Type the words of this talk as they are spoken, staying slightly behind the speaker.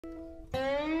And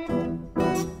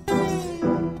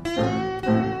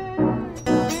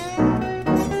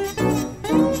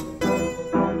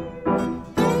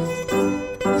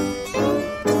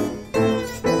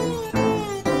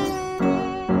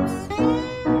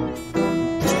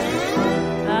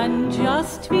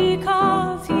just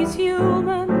because he's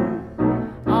human,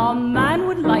 a man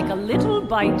would like a little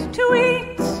bite to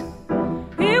eat.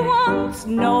 He wants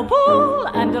no bull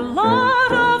and a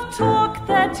lot of talk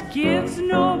that gives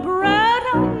no bread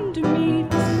and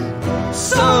meat.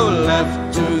 So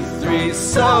left 2, 3,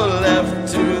 so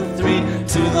left 2, 3,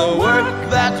 to the work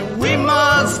that we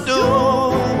must do.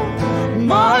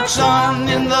 March on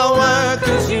in the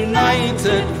Workers'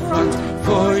 United Front,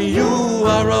 for you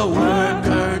are a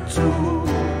worker too.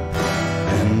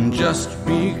 And just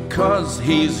because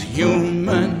he's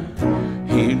human,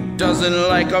 he doesn't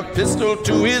like a pistol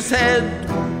to his head.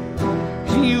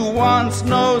 He wants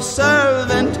no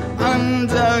servant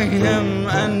under him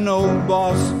and no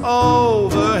boss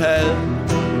overhead.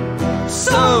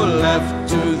 So left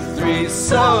 2, 3,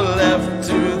 so left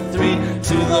 2, 3,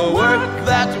 to the work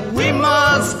that we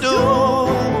must do.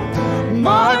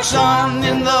 March on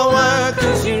in the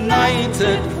Workers'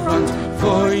 United Front,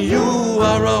 for you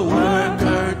are a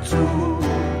worker too.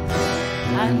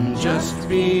 And just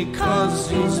because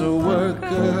he's a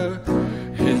worker,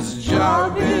 his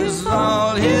job is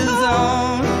all his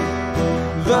own.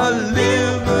 The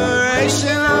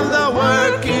liberation of the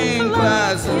working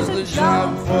class is the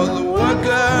job for the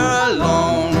worker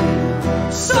alone.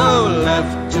 So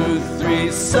left 2,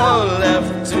 3, so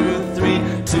left 2, 3,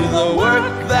 to the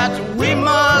work that we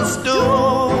must do.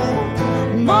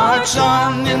 March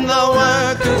on in the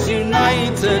Workers'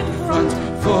 United Front,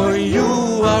 for you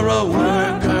are a worker.